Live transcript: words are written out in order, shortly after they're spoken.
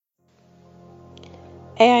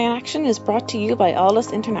AI in Action is brought to you by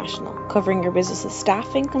Aldus International, covering your business's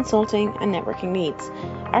staffing, consulting, and networking needs.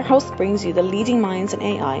 Our host brings you the leading minds in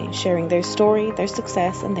AI, sharing their story, their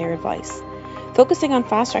success, and their advice. Focusing on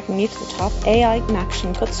fast-tracking you to the top, AI in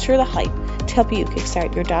Action cuts through the hype to help you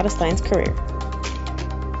kickstart your data science career.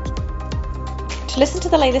 To listen to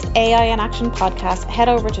the latest AI in Action podcast, head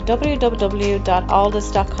over to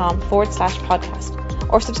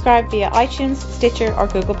www.aldus.com/podcast or subscribe via iTunes, Stitcher, or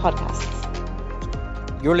Google Podcasts.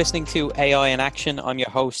 You're listening to AI in Action. I'm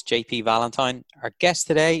your host, JP Valentine. Our guest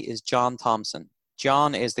today is John Thompson.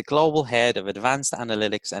 John is the Global Head of Advanced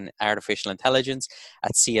Analytics and Artificial Intelligence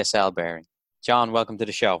at CSL Behring. John, welcome to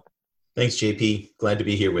the show. Thanks, JP. Glad to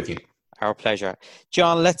be here with you. Our pleasure.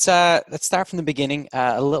 John, let's start from the beginning.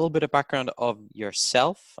 A little bit of background of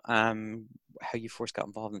yourself, how you first got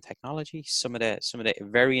involved in technology, some of the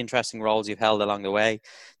very interesting roles you've held along the way,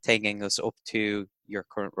 taking us up to your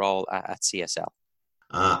current role at CSL.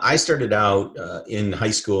 I started out in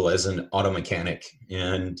high school as an auto mechanic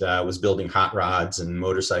and was building hot rods and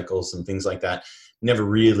motorcycles and things like that. Never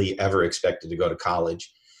really ever expected to go to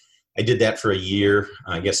college. I did that for a year.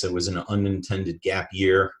 I guess it was an unintended gap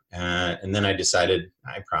year. And then I decided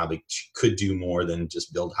I probably could do more than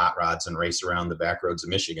just build hot rods and race around the back roads of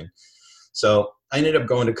Michigan. So I ended up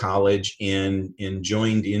going to college and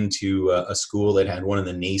joined into a school that had one of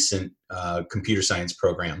the nascent computer science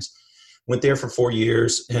programs. Went there for 4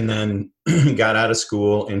 years and then got out of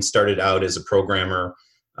school and started out as a programmer,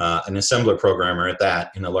 an assembler programmer at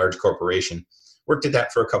that in a large corporation. Worked at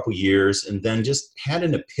that for a couple years and then just had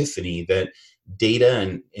an epiphany that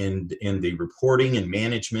data and the reporting and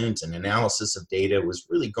management and analysis of data was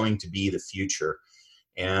really going to be the future.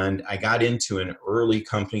 And I got into an early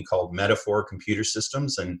company called Metaphor Computer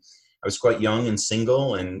Systems, and I was quite young and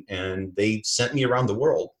single, and they sent me around the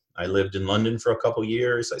world. I lived in London for a couple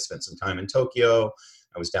years. I spent some time in Tokyo.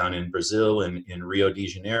 I was down in Brazil in Rio de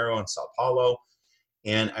Janeiro and Sao Paulo.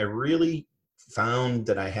 And I really found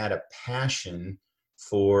that I had a passion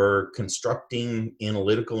for constructing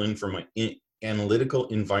analytical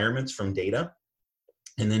environments from data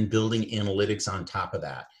and then building analytics on top of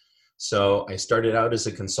that. So I started out as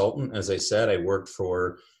a consultant. As I said, I worked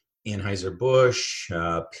for Anheuser-Busch,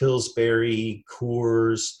 Pillsbury,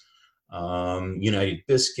 Coors, United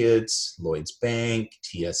Biscuits, Lloyd's Bank,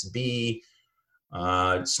 TSB,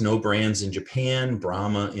 Snow Brands in Japan,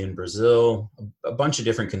 Brahma in Brazil, a bunch of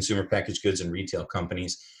different consumer packaged goods and retail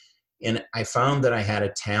companies. And I found that I had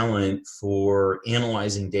a talent for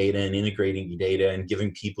analyzing data and integrating data and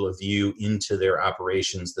giving people a view into their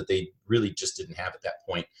operations that they really just didn't have at that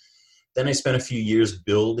point. Then I spent a few years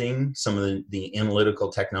building some of the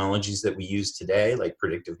analytical technologies that we use today, like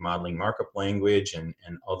predictive modeling markup language and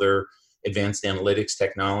other advanced analytics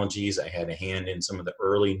technologies. I had a hand in some of the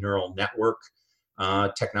early neural network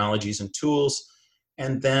technologies and tools.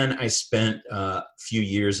 And then I spent a few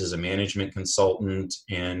years as a management consultant.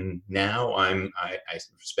 And now I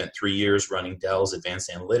spent 3 years running Dell's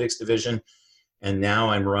advanced analytics division. And now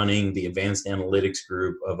I'm running the advanced analytics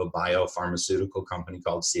group of a biopharmaceutical company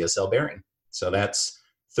called CSL Behring. So that's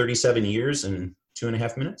 37 years and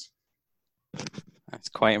 2.5 minutes. That's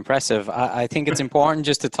quite impressive. I think it's important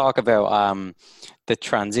just to talk about the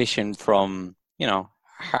transition from,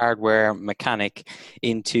 hardware mechanic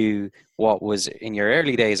into what was in your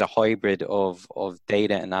early days a hybrid of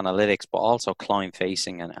data and analytics, but also client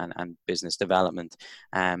facing and business development.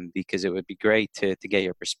 Because it would be great to get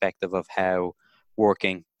your perspective of how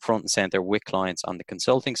working front and center with clients on the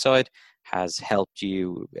consulting side has helped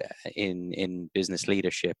you in business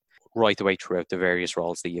leadership right the way throughout the various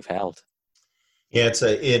roles that you've held. Yeah,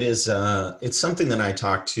 it's something that I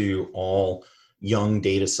talk to all young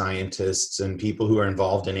data scientists and people who are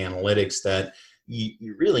involved in analytics that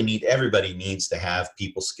you really need. Everybody needs to have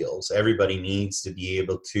people skills. Everybody needs to be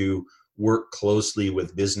able to work closely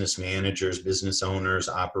with business managers, business owners,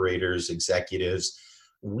 operators, executives.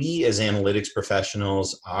 We as analytics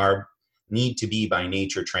professionals need to be by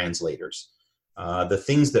nature translators. The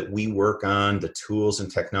things that we work on, the tools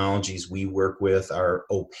and technologies we work with are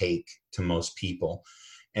opaque to most people.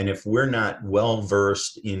 And if we're not well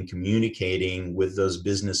versed in communicating with those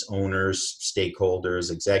business owners, stakeholders,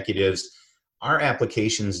 executives, our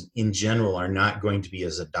applications in general are not going to be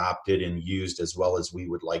as adopted and used as well as we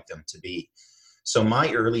would like them to be. So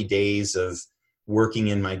my early days of working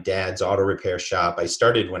in my dad's auto repair shop, I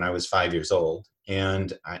started when I was 5 years old.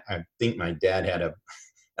 And I think my dad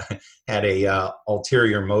had a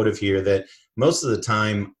ulterior motive here that most of the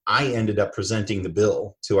time I ended up presenting the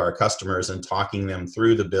bill to our customers and talking them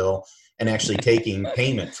through the bill and actually taking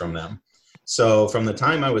payment from them. So from the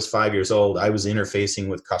time I was 5 years old, I was interfacing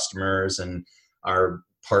with customers, and our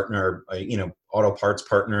partner, auto parts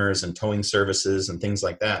partners and towing services and things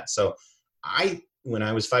like that. So when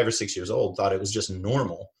I was 5 or 6 years old, thought it was just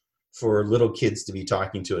normal for little kids to be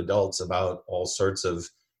talking to adults about all sorts of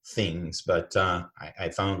things. But I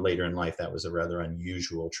found later in life that was a rather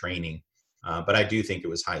unusual training. But I do think it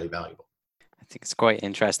was highly valuable. I think it's quite an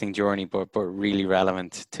interesting journey, but really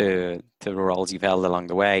relevant to the roles you've held along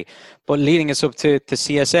the way. But leading us up to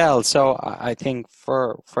CSL, so I think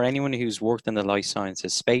for anyone who's worked in the life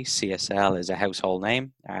sciences space, CSL is a household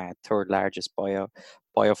name, third largest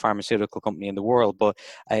biopharmaceutical company in the world. But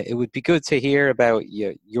it would be good to hear about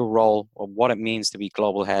your role, or what it means to be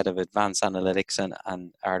global head of advanced analytics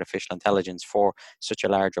and artificial intelligence for such a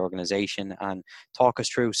large organization, and talk us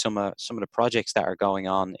through some of the projects that are going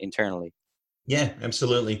on internally. Yeah,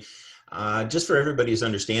 absolutely. Just for everybody's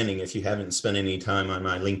understanding, if you haven't spent any time on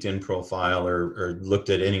my LinkedIn profile or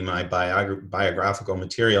looked at any of my biographical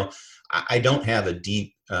material, I don't have a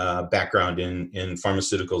deep background in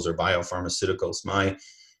pharmaceuticals or biopharmaceuticals. My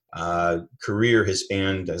career has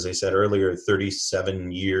spanned, as I said earlier,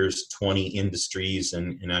 37 years, 20 industries,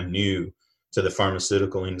 and I'm new to the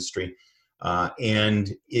pharmaceutical industry.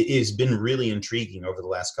 And it has been really intriguing over the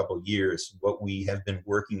last couple of years. What we have been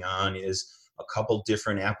working on is a couple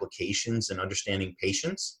different applications in understanding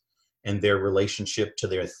patients and their relationship to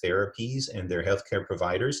their therapies and their healthcare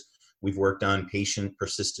providers. We've worked on patient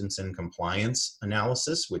persistence and compliance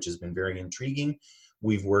analysis, which has been very intriguing.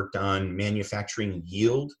 We've worked on manufacturing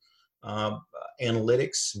yield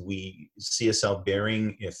analytics. CSL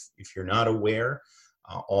Behring, if you're not aware,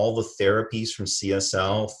 all the therapies from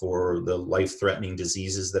CSL for the life-threatening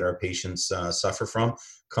diseases that our patients suffer from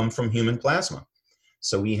come from human plasma.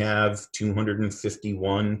 So we have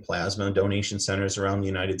 251 plasma donation centers around the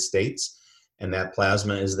United States, and that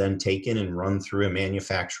plasma is then taken and run through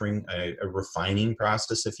a refining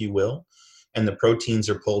process, if you will. And the proteins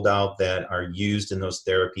are pulled out that are used in those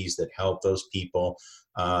therapies that help those people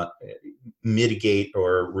mitigate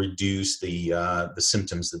or reduce the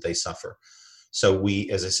symptoms that they suffer. So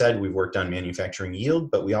as I said, we've worked on manufacturing yield,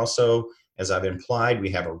 but we also, as I've implied, we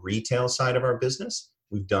have a retail side of our business.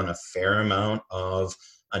 We've done a fair amount of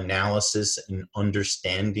analysis and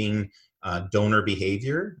understanding donor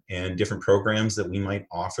behavior and different programs that we might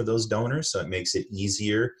offer those donors, so it makes it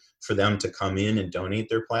easier for them to come in and donate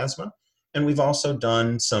their plasma. And we've also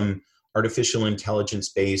done some artificial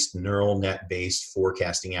intelligence-based, neural net-based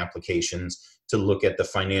forecasting applications to look at the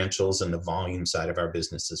financials and the volume side of our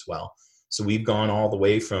business as well. So we've gone all the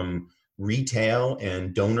way from retail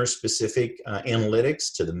and donor-specific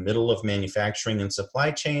analytics to the middle of manufacturing and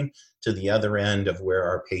supply chain to the other end of where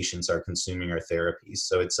our patients are consuming our therapies.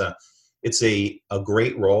 So it's a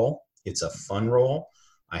great role. It's a fun role.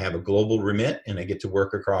 I have a global remit, and I get to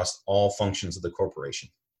work across all functions of the corporation.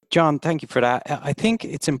 John, thank you for that. I think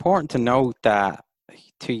it's important to note that,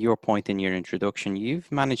 to your point in your introduction, you've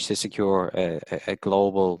managed to secure a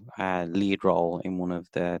global lead role in one of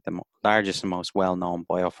the largest and most well-known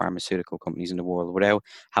biopharmaceutical companies in the world without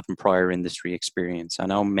having prior industry experience. I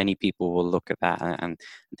know many people will look at that and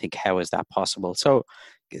think, how is that possible? So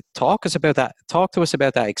talk to us about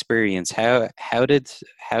that experience. How did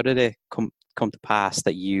it come to pass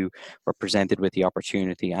that you were presented with the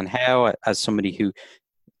opportunity, and how, as somebody who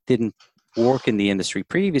didn't work in the industry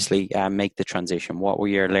previously, make the transition? What were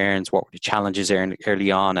your learns? What were the challenges early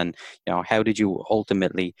on? And how did you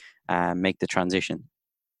ultimately make the transition?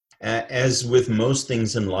 As with most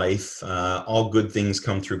things in life, all good things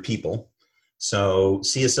come through people. So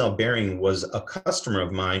CSL Behring was a customer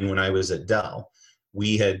of mine when I was at Dell.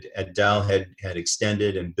 Dell had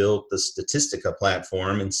extended and built the Statistica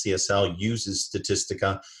platform, and CSL uses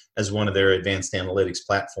Statistica as one of their advanced analytics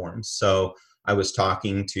platforms. So I was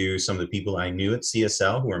talking to some of the people I knew at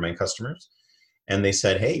CSL who are my customers, and they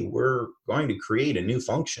said, hey, we're going to create a new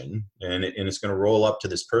function, and it's going to roll up to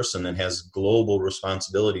this person that has global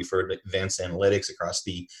responsibility for advanced analytics across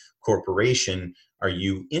the corporation. Are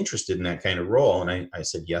you interested in that kind of role? And I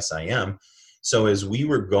said, yes, I am. So as we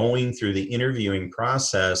were going through the interviewing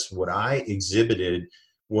process, what I exhibited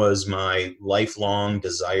was my lifelong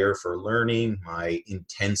desire for learning, my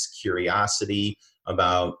intense curiosity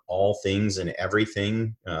about all things and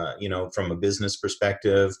everything, from a business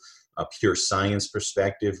perspective, a pure science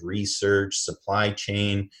perspective, research, supply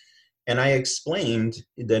chain. And I explained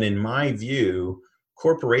that in my view,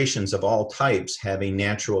 corporations of all types have a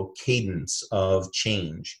natural cadence of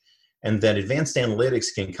change, and that advanced analytics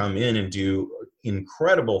can come in and do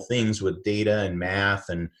incredible things with data and math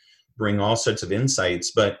and bring all sorts of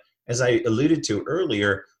insights. But as I alluded to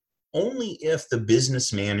earlier, only if the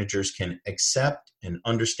business managers can accept and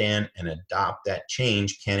understand and adopt that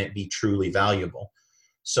change can it be truly valuable.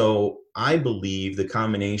 So I believe the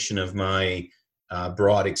combination of my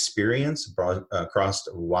broad experience across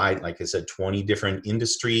a wide, like I said, 20 different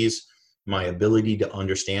industries, my ability to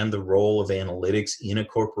understand the role of analytics in a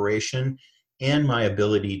corporation, and my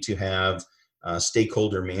ability to have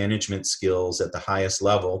stakeholder management skills at the highest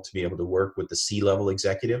level to be able to work with the C-level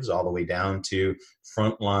executives all the way down to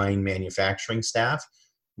frontline manufacturing staff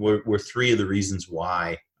were three of the reasons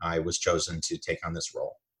why I was chosen to take on this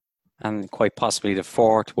role. And quite possibly the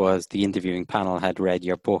fourth was the interviewing panel had read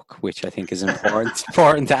your book, which I think is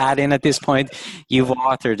important to add in at this point. You've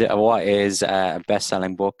authored what is a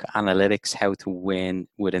best-selling book, Analytics: How to Win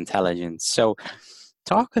with Intelligence. So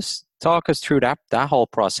talk us through that whole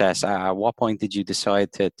process. At what point did you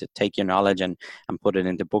decide to take your knowledge and put it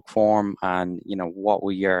into book form? And what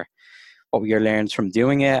were your learns from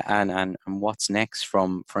doing it, and what's next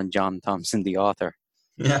from John Thompson, the author?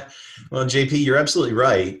 Yeah, well, JP, you're absolutely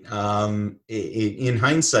right. In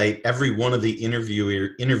hindsight, every one of the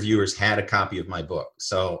interviewers had a copy of my book.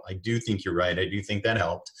 So I do think you're right. I do think that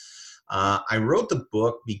helped. I wrote the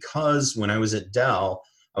book because when I was at Dell,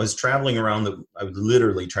 I was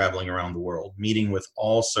literally traveling around the world, meeting with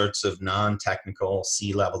all sorts of non-technical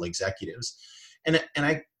C-level executives. And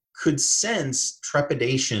I could sense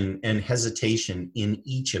trepidation and hesitation in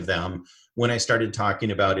each of them when I started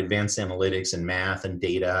talking about advanced analytics and math and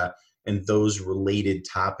data and those related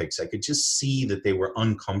topics. I could just see that they were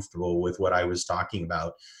uncomfortable with what I was talking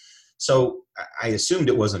about. So I assumed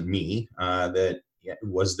it wasn't me, that it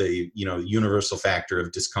was the universal factor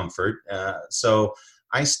of discomfort. So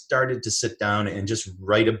I started to sit down and just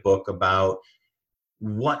write a book about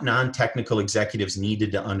what non-technical executives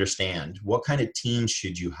needed to understand. What kind of teams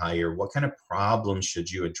should you hire? What kind of problems should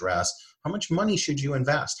you address? How much money should you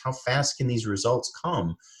invest? How fast can these results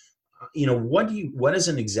come? What as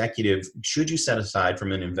an executive should you set aside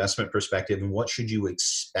from an investment perspective, and what should you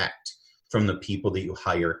expect from the people that you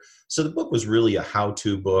hire? So the book was really a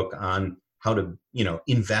how-to book on how to,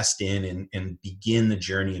 invest in and begin the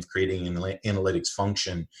journey of creating an analytics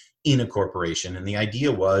function in a corporation. And the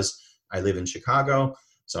idea was, I live in Chicago,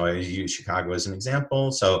 so I use Chicago as an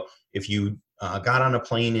example. So if you got on a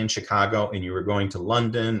plane in Chicago and you were going to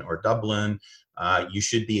London or Dublin, you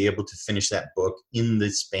should be able to finish that book in the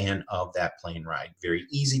span of that plane ride. Very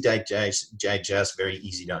easy to digest, very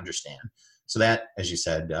easy to understand. So that, as you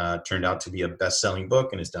said, turned out to be a best-selling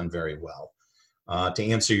book and has done very well. To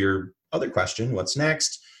answer your other question, what's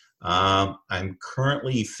next? I'm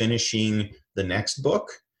currently finishing the next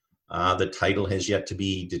book. The title has yet to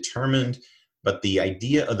be determined, but the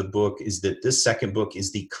idea of the book is that this second book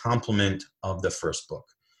is the complement of the first book.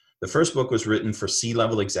 The first book was written for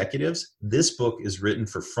C-level executives. This book is written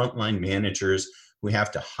for frontline managers who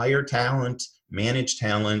have to hire talent, manage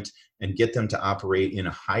talent, and get them to operate in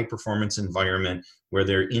a high-performance environment where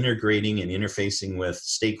they're integrating and interfacing with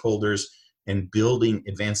stakeholders and building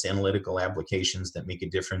advanced analytical applications that make a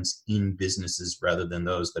difference in businesses rather than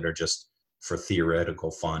those that are just for theoretical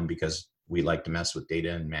fun because we like to mess with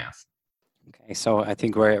data and math. Okay, so I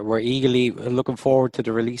think we're eagerly looking forward to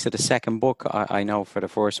the release of the second book. I know for the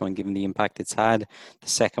first one, given the impact it's had, the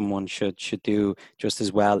second one should do just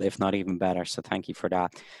as well, if not even better. So thank you for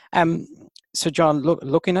that. So John,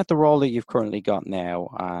 looking at the role that you've currently got now,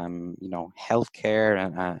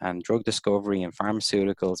 healthcare and drug discovery and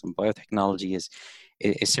pharmaceuticals and biotechnology is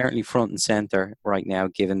certainly front and center right now,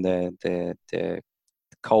 given the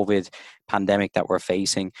COVID pandemic that we're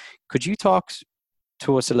facing. Could you talk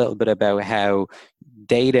to us a little bit about how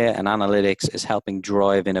data and analytics is helping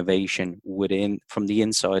drive innovation from the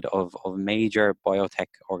inside of major biotech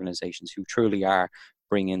organizations who truly are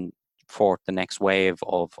bringing forth the next wave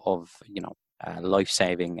of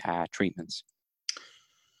life-saving treatments?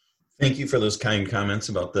 Thank you for those kind comments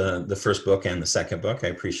about the first book and the second book. I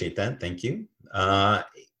appreciate that. Thank you.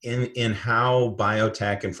 In how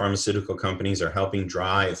biotech and pharmaceutical companies are helping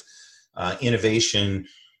drive innovation,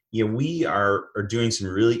 we are doing some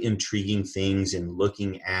really intriguing things in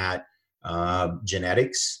looking at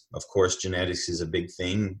genetics. Of course, genetics is a big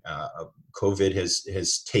thing. COVID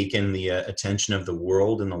has taken the attention of the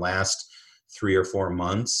world in the last 3 or 4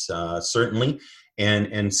 months, certainly. And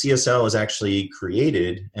CSL has actually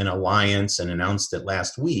created an alliance and announced it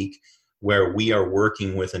last week, where we are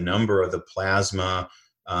working with a number of the plasma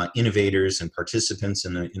innovators and participants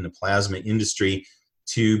in the plasma industry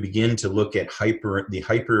to begin to look at the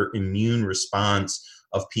hyperimmune response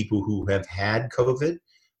of people who have had COVID,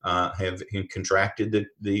 have contracted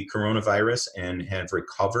the coronavirus and have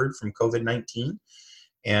recovered from COVID-19.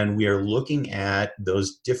 And we are looking at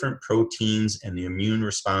those different proteins and the immune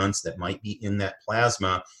response that might be in that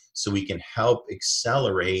plasma so we can help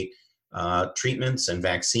accelerate treatments and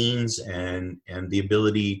vaccines and the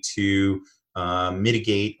ability to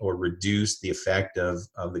mitigate or reduce the effect of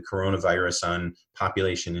the coronavirus on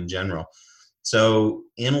population in general. So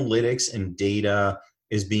analytics and data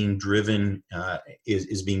is being driven,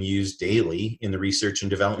 is being used daily in the research and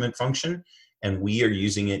development function. And we are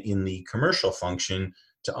using it in the commercial function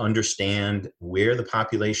to understand where the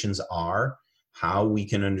populations are, how we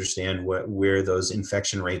can understand where those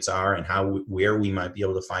infection rates are, and where we might be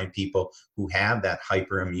able to find people who have that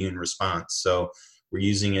hyperimmune response. So we're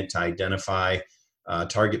using it to identify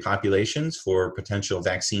target populations for potential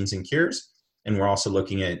vaccines and cures. And we're also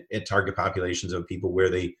looking at target populations of people where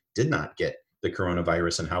they did not get the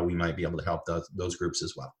coronavirus and how we might be able to help those groups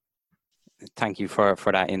as well. Thank you for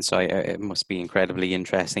that insight. It must be incredibly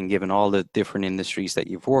interesting, given all the different industries that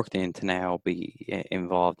you've worked in, to now be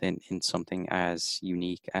involved in something as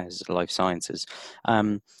unique as life sciences.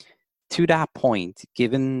 To that point,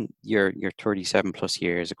 given your 37 plus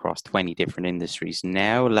years across 20 different industries,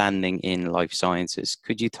 now landing in life sciences,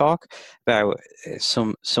 could you talk about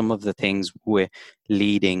some of the things with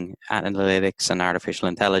leading analytics and artificial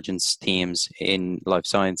intelligence teams in life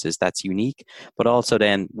sciences that's unique, but also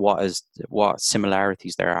then what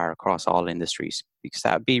similarities there are across all industries? Because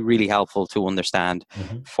that would be really helpful to understand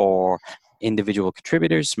for individual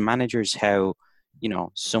contributors, managers, how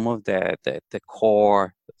some of the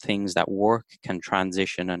core things that work can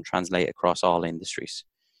transition and translate across all industries.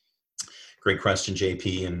 Great question,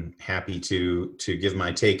 JP, and happy to give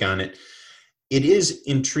my take on it. It is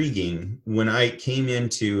intriguing. When I came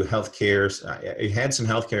into healthcare, I had some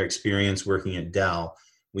healthcare experience working at Dell.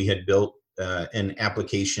 We had built an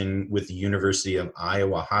application with the University of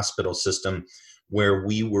Iowa hospital system where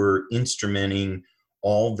we were instrumenting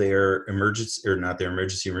all their not their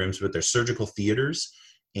emergency rooms, but their surgical theaters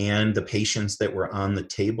and the patients that were on the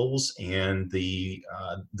tables and the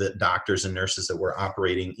doctors and nurses that were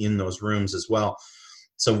operating in those rooms as well.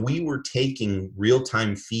 So we were taking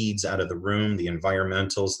real-time feeds out of the room, the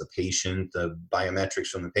environmentals, the patient, the biometrics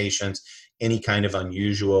from the patients, any kind of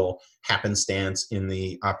unusual happenstance in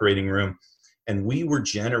the operating room. And we were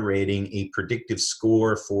generating a predictive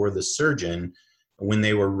score for the surgeon when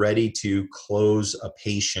they were ready to close a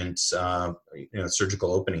patient's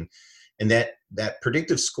surgical opening. And that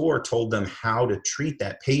predictive score told them how to treat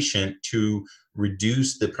that patient to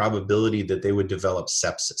reduce the probability that they would develop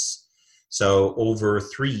sepsis. So over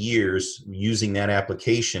 3 years, using that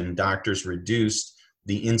application, doctors reduced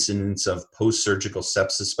the incidence of post-surgical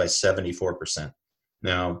sepsis by 74%.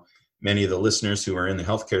 Now, many of the listeners who are in the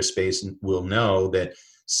healthcare space will know that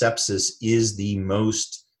sepsis is the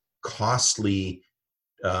most costly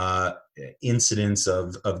incidence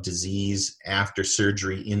of disease after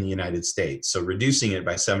surgery in the United States. So reducing it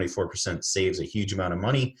by 74% saves a huge amount of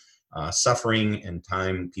money, suffering, and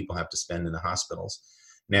time people have to spend in the hospitals.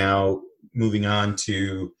 Now, moving on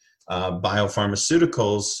to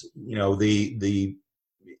biopharmaceuticals,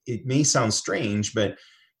 it may sound strange, but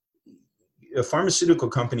a pharmaceutical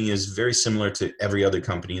company is very similar to every other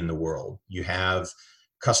company in the world. You have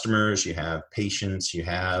customers, you have patients, you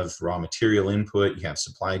have raw material input, you have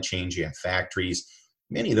supply chains, you have factories.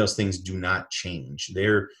 Many of those things do not change.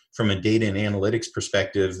 They're, from a data and analytics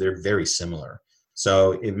perspective, they're very similar.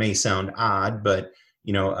 So it may sound odd, but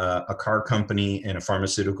a car company and a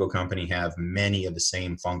pharmaceutical company have many of the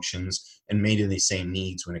same functions and many of the same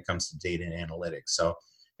needs when it comes to data and analytics. So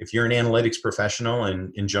if you're an analytics professional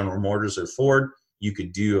in General Motors or Ford, you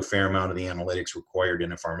could do a fair amount of the analytics required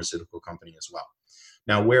in a pharmaceutical company as well.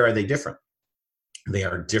 Now, where are they different? They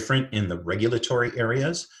are different in the regulatory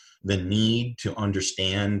areas, the need to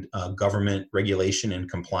understand government regulation and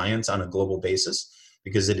compliance on a global basis,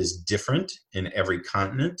 because it is different in every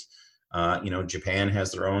continent. Japan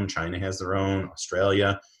has their own, China has their own,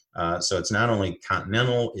 Australia. So it's not only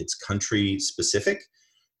continental, it's country specific.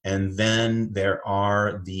 And then there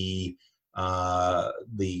are the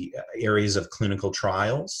areas of clinical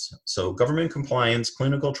trials. So government compliance,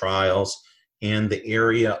 clinical trials, and the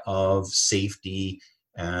area of safety,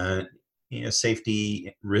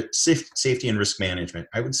 safety and risk management.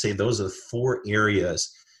 I would say those are the 4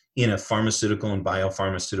 areas in a pharmaceutical and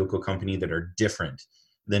biopharmaceutical company that are different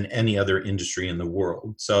than any other industry in the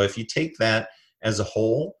world. So if you take that as a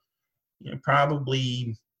whole,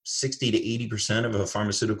 probably 60 to 80% of a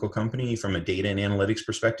pharmaceutical company from a data and analytics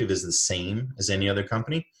perspective is the same as any other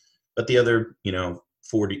company, but the other, 20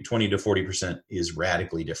 to 40% is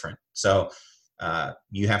radically different. So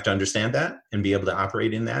you have to understand that and be able to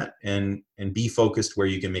operate in that and be focused where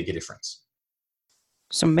you can make a difference.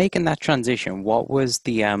 So making that transition, what was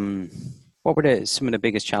the What were some of the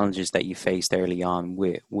biggest challenges that you faced early on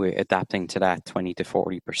with adapting to that 20 to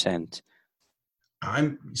 40%?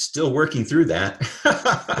 I'm still working through that.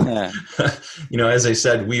 Yeah. As I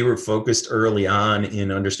said, we were focused early on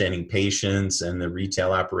in understanding patients and the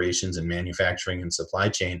retail operations and manufacturing and supply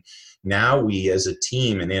chain. Now we, as a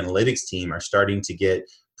team, an analytics team, are starting to get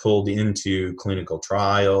pulled into clinical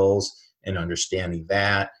trials and understanding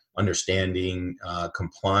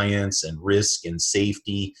compliance and risk and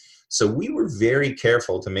safety. So we were very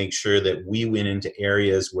careful to make sure that we went into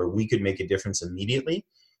areas where we could make a difference immediately.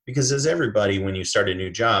 Because as everybody, when you start a new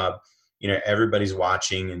job, everybody's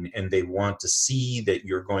watching and they want to see that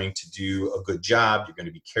you're going to do a good job. You're going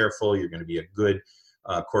to be careful. You're going to be a good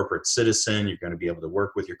corporate citizen. You're going to be able to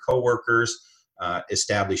work with your coworkers,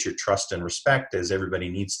 establish your trust and respect as everybody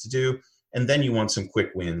needs to do. And then you want some quick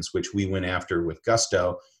wins, which we went after with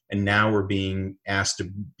gusto. And now we're being asked to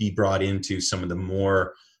be brought into some of the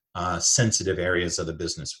more sensitive areas of the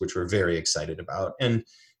business, which we're very excited about. And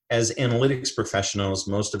as analytics professionals,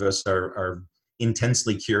 most of us are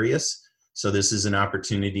intensely curious. So this is an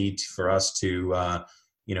opportunity for us to,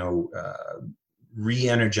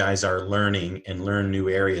 re-energize our learning and learn new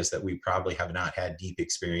areas that we probably have not had deep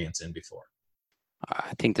experience in before.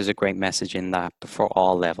 I think there's a great message in that for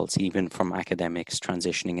all levels, even from academics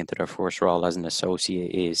transitioning into their first role as an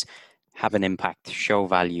associate, is have an impact, show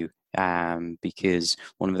value. Because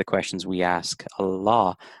one of the questions we ask a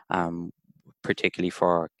lot, particularly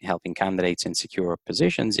for helping candidates in secure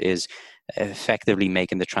positions, is effectively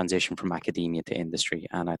making the transition from academia to industry.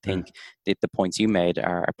 And I think that the points you made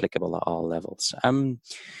are applicable at all levels.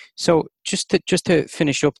 So just to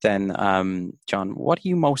finish up then, John, what are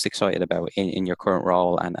you most excited about in your current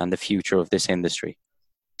role and the future of this industry?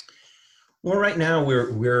 Well, right now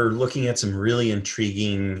we're looking at some really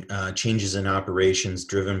intriguing changes in operations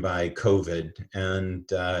driven by COVID, and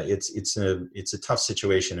it's a tough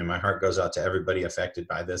situation, and my heart goes out to everybody affected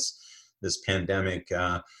by this pandemic.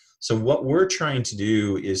 So what we're trying to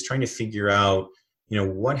do is trying to figure out,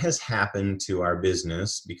 what has happened to our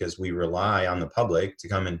business, because we rely on the public to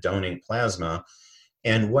come and donate plasma,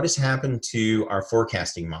 and what has happened to our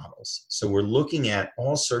forecasting models. So we're looking at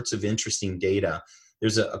all sorts of interesting data.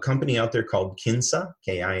 There's a company out there called Kinsa,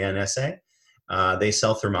 Kinsa. They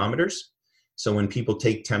sell thermometers. So when people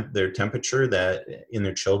take their temperature that in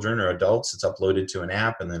their children or adults, it's uploaded to an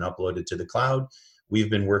app and then uploaded to the cloud. We've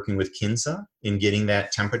been working with Kinsa in getting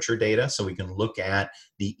that temperature data so we can look at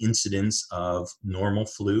the incidence of normal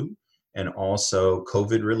flu and also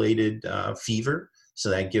COVID-related fever. So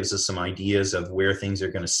that gives us some ideas of where things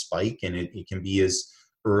are going to spike, and it can be as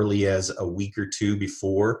early as a week or two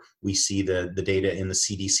before we see the data in the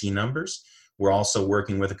CDC numbers. We're also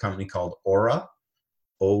working with a company called Oura,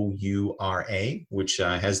 O-U-R-A, which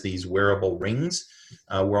has these wearable rings.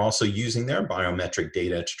 We're also using their biometric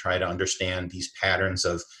data to try to understand these patterns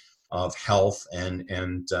of health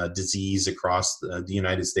and disease across the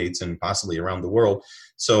United States and possibly around the world.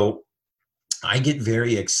 So I get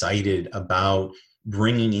very excited about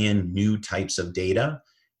bringing in new types of data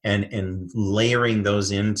and layering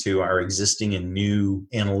those into our existing and new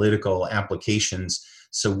analytical applications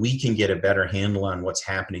so we can get a better handle on what's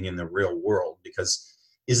happening in the real world. Because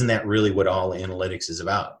isn't that really what all analytics is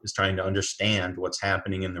about, is trying to understand what's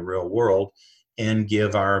happening in the real world and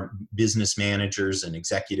give our business managers and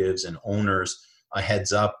executives and owners a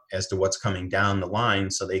heads up as to what's coming down the line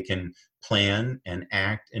so they can plan and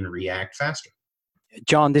act and react faster.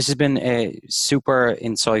 John, this has been super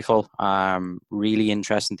insightful. Really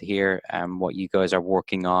interesting to hear what you guys are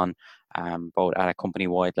working on, both at a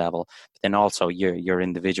company-wide level, but then also your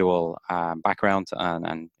individual background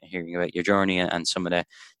and hearing about your journey and some of the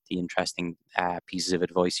interesting pieces of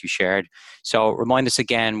advice you shared. So remind us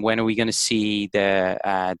again, when are we going to see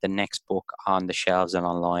the next book on the shelves and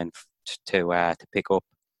online to pick up?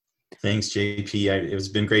 Thanks, JP. It's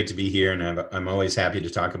been great to be here, and I'm always happy to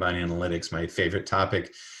talk about analytics, my favorite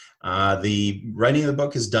topic. The writing of the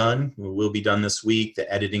book is done. It will be done this week.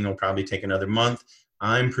 The editing will probably take another month.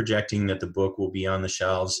 I'm projecting that the book will be on the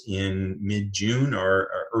shelves in mid-June or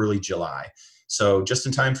early July. So just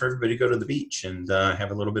in time for everybody to go to the beach and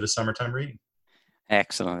have a little bit of summertime reading.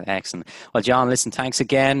 Excellent. Well, John, listen, thanks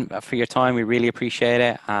again for your time. We really appreciate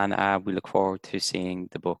it, and we look forward to seeing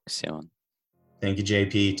the book soon. Thank you,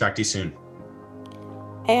 JP. Talk to you soon.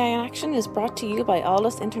 AI in Action is brought to you by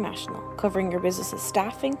Aldus International, covering your business's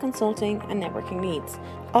staffing, consulting, and networking needs.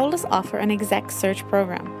 Aldus offer an exec search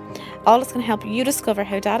program. Aldus can help you discover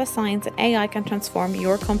how data science and AI can transform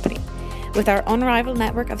your company. With our unrivaled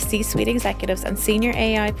network of C-suite executives and senior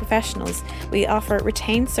AI professionals, we offer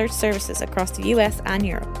retained search services across the US and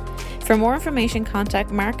Europe. For more information,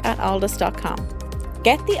 contact mark@aldus.com.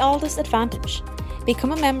 Get the Aldus advantage.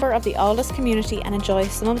 Become a member of the Aldus community and enjoy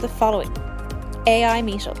some of the following: AI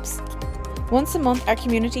meetups. Once a month, our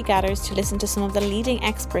community gathers to listen to some of the leading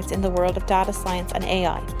experts in the world of data science and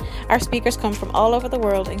AI. Our speakers come from all over the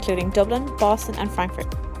world, including Dublin, Boston and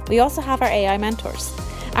Frankfurt. We also have our AI mentors.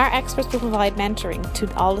 Our experts will provide mentoring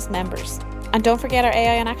to Aldus members. And don't forget our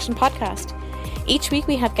AI in Action podcast. Each week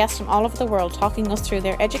we have guests from all over the world talking us through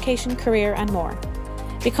their education, career and more.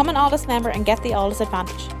 Become an Aldus member and get the Aldus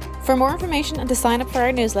advantage. For more information and to sign up for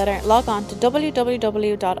our newsletter, log on to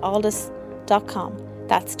www.aldus.com.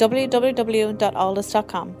 That's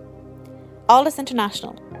www.aldus.com. Aldus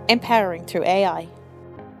International, empowering through AI.